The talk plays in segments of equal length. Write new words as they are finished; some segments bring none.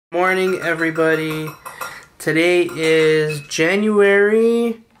Morning, everybody. Today is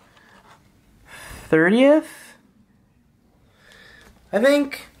January 30th, I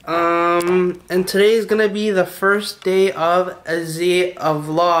think. And today is gonna be the first day of the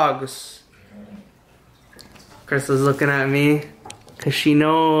vlogs. Chris is looking at me because she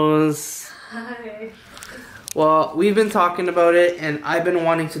knows. Hi. Well, we've been talking about it, and I've been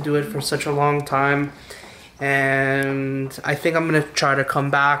wanting to do it for such a long time. And I think I'm gonna try to come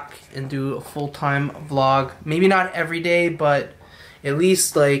back and do a full-time vlog. Maybe not every day, but at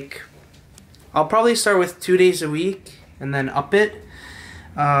least like I'll probably start with 2 days a week and then up it,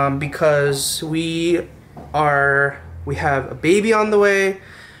 because we have a baby on the way.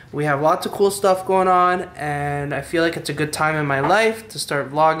 We have lots of cool stuff going on, and I feel like it's a good time in my life to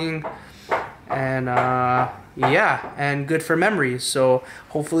start vlogging. And yeah, and good for memories. So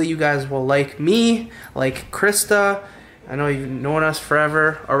hopefully you guys will like me, like Krista. I know you've known us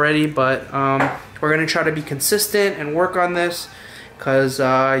forever already, but we're gonna try to be consistent and work on this, because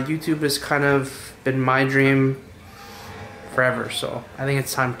YouTube has kind of been my dream forever. So I think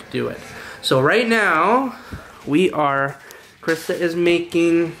it's time to do it. So right now Krista is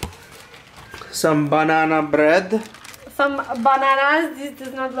making some banana bread. Some bananas. This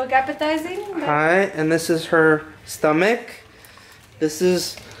does not look appetizing. Hi, and this is her stomach. This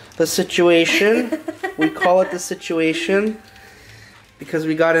is the situation. We call it the situation because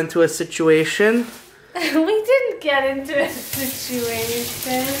we got into a situation. We didn't get into a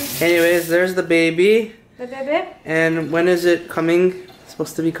situation. Anyways, there's the baby. The baby? And when is it coming? It's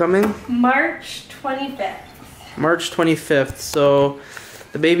supposed to be coming? March 25th. March 25th. So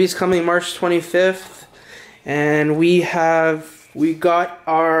the baby's coming March 25th. And we got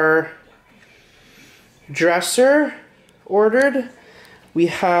our dresser ordered. We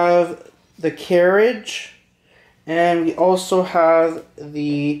have the carriage, and we also have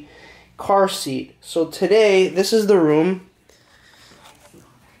the car seat. So today, this is the room.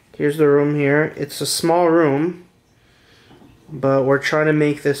 Here's the room here. It's a small room, but we're trying to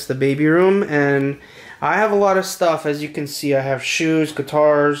make this the baby room. And I have a lot of stuff, as you can see. I have shoes,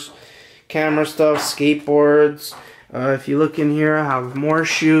 guitars, camera stuff, skateboards. If you look in here, I have more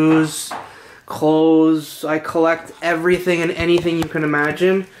shoes, clothes. I collect everything and anything you can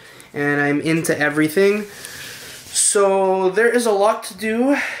imagine, and I'm into everything. So there is a lot to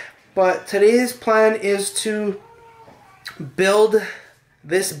do, but today's plan is to build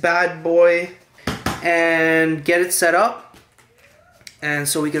this bad boy and get it set up, and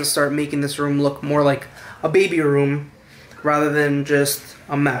so we can start making this room look more like a baby room rather than just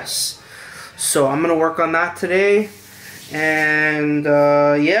a mess. So I'm gonna work on that today, and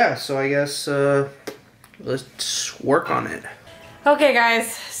yeah, so I guess let's work on it. Okay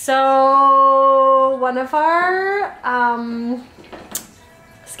guys, so one of our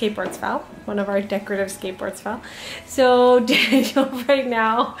skateboards fell. One of our decorative skateboards fell. So Daniel right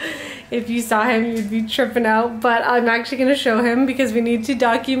now, if you saw him, you'd be tripping out, but I'm actually gonna show him because we need to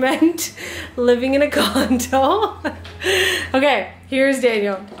document living in a condo. Okay, here's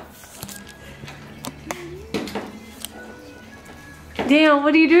Daniel. Daniel,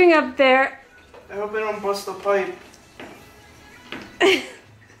 what are you doing up there? I hope I don't bust the pipe.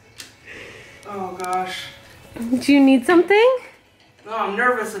 Oh gosh. Do you need something? No, I'm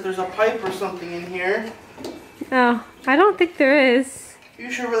nervous that there's a pipe or something in here. Oh, I don't think there is. You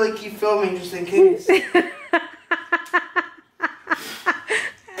should really keep filming just in case.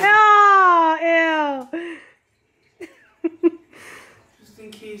 Oh, ew. Just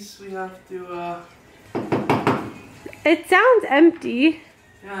in case we have to, It sounds empty.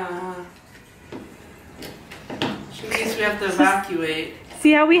 yeah. Just in case we have to evacuate.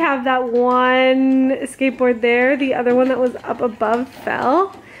 See how we have that one skateboard there? The other one that was up above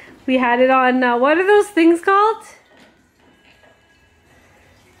fell. We had it on, what are those things called?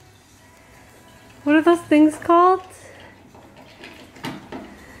 What are those things called?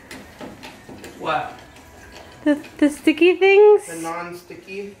 What? The sticky things? The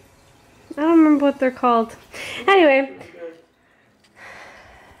non-sticky? I don't remember what they're called. Anyway.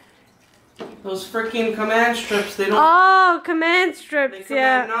 Those freaking command strips, they don't... Oh, command strips, they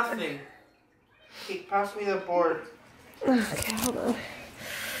yeah. command nothing. Okay, pass me the board. Okay, hold on.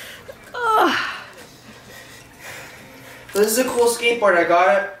 Ugh. This is a cool skateboard. I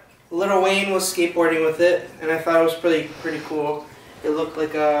got it. Little Wayne was skateboarding with it, and I thought it was pretty cool. It looked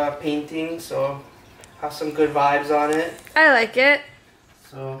like a painting, so have some good vibes on it. I like it.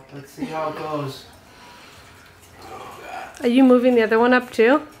 So let's see how it goes. Oh god. Are you moving the other one up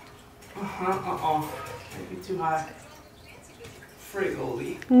too? Might be too high.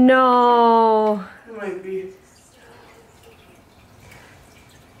 Friggly. No. It might be.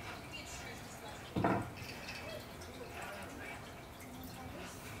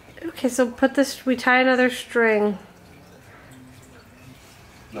 Okay, so put this, we tie another string.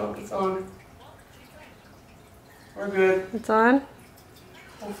 No, it's on. We're good. It's on?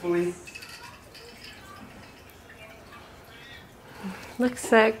 Hopefully. Looks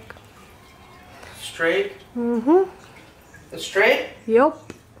sick. Straight? Mm-hmm. It's straight?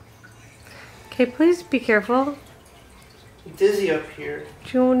 Yup. Okay, please be careful. Dizzy up here.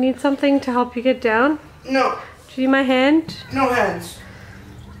 Do you need something to help you get down? No. Do you need my hand? No hands.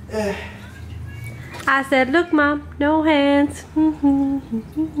 I said, look, Mom, no hands. Does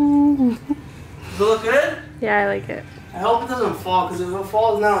it look good? Yeah, I like it. I hope it doesn't fall, because if it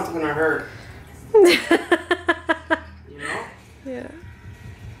falls now, it's gonna hurt. You know? Yeah.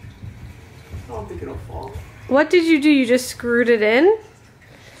 I don't think it'll fall. What did you do? You just screwed it in?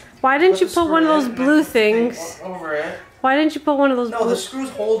 Why didn't you put one of those blue things? Over it. Why didn't you put one of those No, the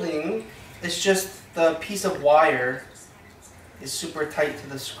screw's holding. It's just the piece of wire is super tight to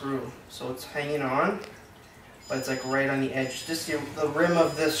the screw. So it's hanging on, but it's like right on the edge. Just the rim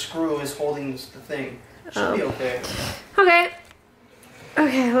of this screw is holding the thing. Should be okay. Okay.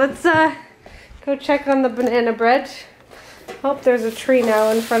 Okay, let's go check on the banana bread. Oh, there's a tree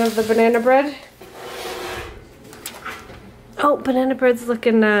now in front of the banana bread. Oh, banana bread's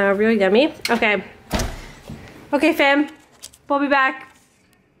looking real yummy. Okay. Okay, fam. We'll be back.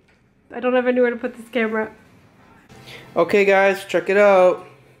 I don't have anywhere to put this camera. Okay, guys, check it out.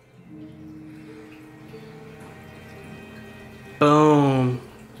 Boom.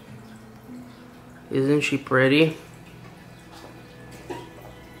 Isn't she pretty?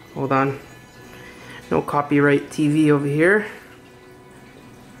 Hold on. No copyright TV over here.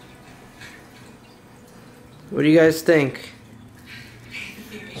 What do you guys think?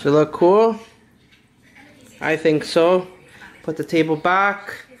 Does it look cool? I think so. Put the table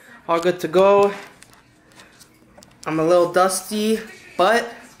back. All good to go. I'm a little dusty,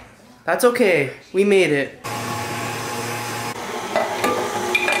 but that's okay. We made it.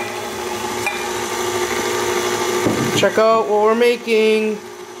 Check out what we're making.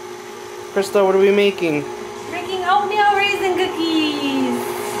 Krista, what are we making? Making oatmeal raisin cookies.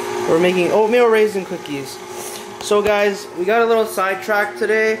 We're making oatmeal raisin cookies. So guys, we got a little sidetracked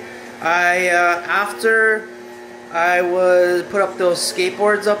today. After I put up those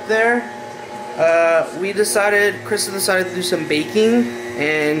skateboards up there, Krista decided to do some baking,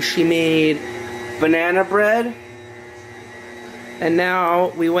 and she made banana bread. And now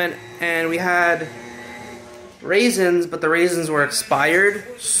we went and we had raisins, but the raisins were expired,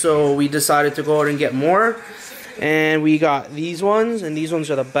 so we decided to go out and get more. And we got these ones, and these ones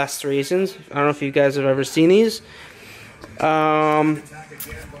are the best raisins. I don't know if you guys have ever seen these. And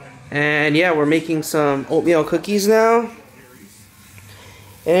yeah, we're making some oatmeal cookies now.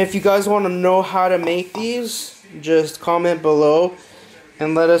 And if you guys want to know how to make these, just comment below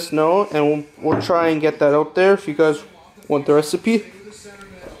and let us know, and we'll try and get that out there if you guys want the recipe.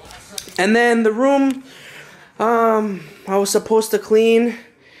 And then the room I was supposed to clean.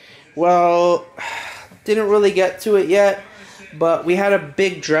 Well, didn't really get to it yet, but we had a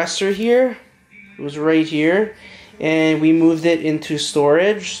big dresser here. It was right here, and we moved it into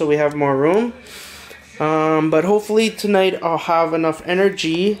storage so we have more room. But hopefully tonight I'll have enough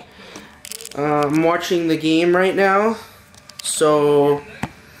energy. I'm watching the game right now, so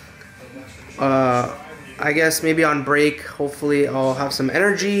I guess maybe on break hopefully I'll have some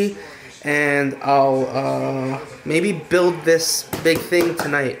energy, and I'll maybe build this big thing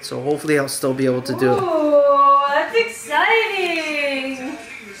tonight. So hopefully I'll still be able to do it. Oh, that's exciting!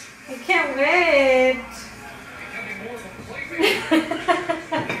 I can't wait.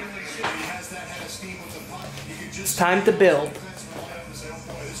 It's time to build.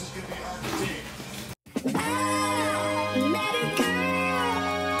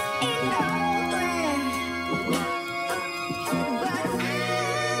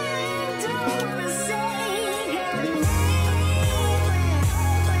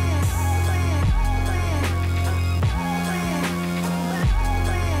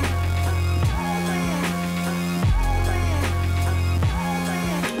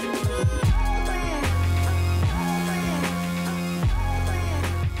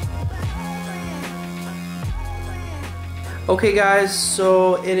 Okay guys,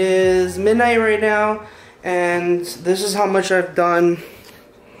 so it is midnight right now, and this is how much I've done.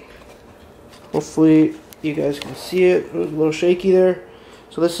 Hopefully you guys can see it. It was a little shaky there.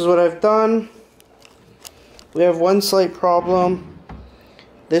 So this is what I've done. We have one slight problem.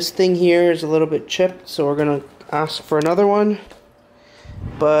 This thing here is a little bit chipped, so we're gonna ask for another one.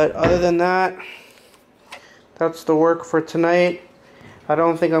 But other than that, that's the work for tonight. I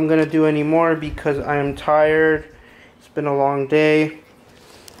don't think I'm gonna do any more because I am tired. It's been a long day.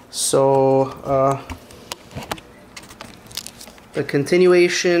 So the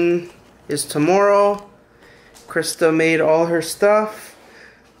continuation is tomorrow. Krista made all her stuff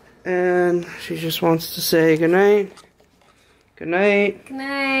and she just wants to say good night. Good night. Good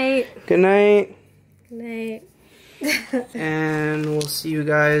night. Good night. Good night. And we'll see you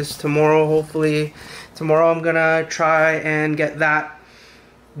guys tomorrow. Hopefully tomorrow I'm gonna try and get that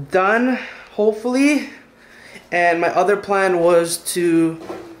done, hopefully. And my other plan was to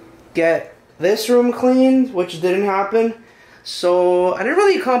get this room cleaned, which didn't happen. So I didn't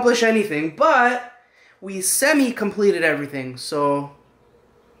really accomplish anything, but we semi-completed everything, so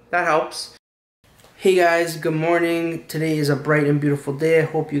that helps. Hey guys, good morning. Today is a bright and beautiful day. I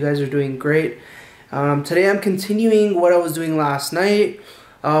hope you guys are doing great. Today I'm continuing what I was doing last night,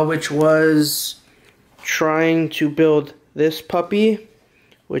 which was trying to build this puppy,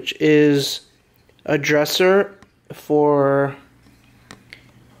 which is a dresser for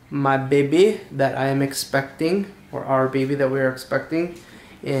my baby that I am expecting, or our baby that we are expecting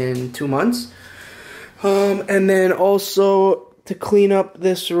in 2 months. And then also to clean up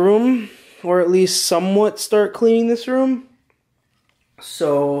this room, or at least somewhat start cleaning this room.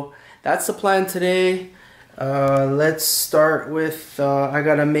 So that's the plan today. Let's start with, I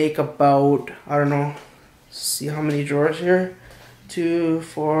gotta make about, I don't know, see how many drawers here? 2,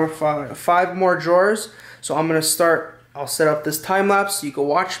 4, 5 more drawers. So I'm gonna start, I'll set up this time lapse so you can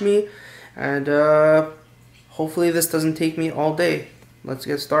watch me, and hopefully this doesn't take me all day. Let's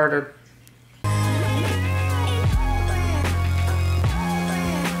get started.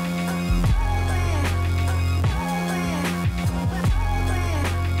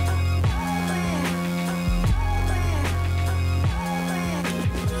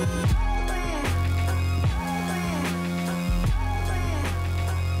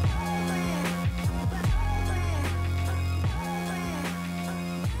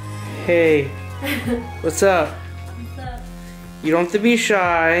 Hey, what's up? What's up? You don't have to be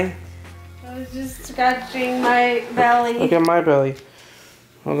shy. I was just scratching my belly. Look at my belly.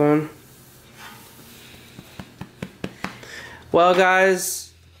 Hold on. Well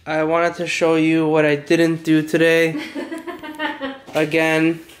guys, I wanted to show you what I didn't do today.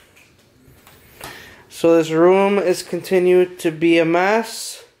 Again. So this room is continued to be a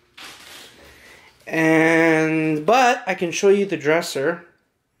mess. But I can show you the dresser.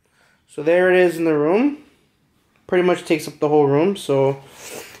 So there it is in the room. Pretty much takes up the whole room. So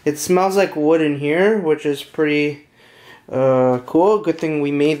it smells like wood in here, which is pretty cool. Good thing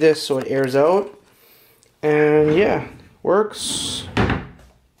we made this so it airs out. And yeah, works.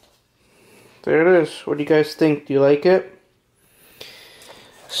 There it is. What do you guys think? Do you like it?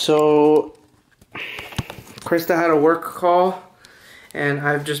 So Krista had a work call and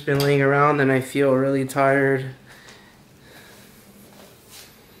I've just been laying around and I feel really tired.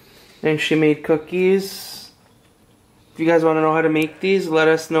 And she made cookies. If you guys want to know how to make these, let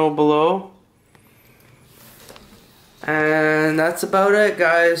us know below. And that's about it,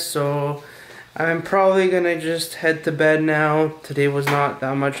 guys. So I'm probably gonna just head to bed now. Today was not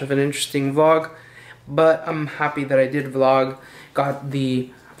that much of an interesting vlog, but I'm happy that I did vlog. Got the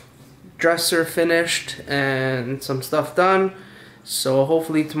dresser finished and some stuff done. So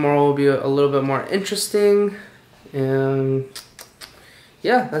hopefully tomorrow will be a little bit more interesting. And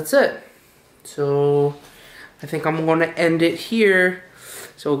yeah, that's it. So I think I'm going to end it here.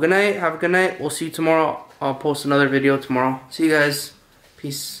 So good night, have a good night. We'll see you tomorrow. I'll post another video tomorrow. See you guys.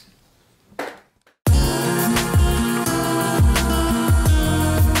 Peace.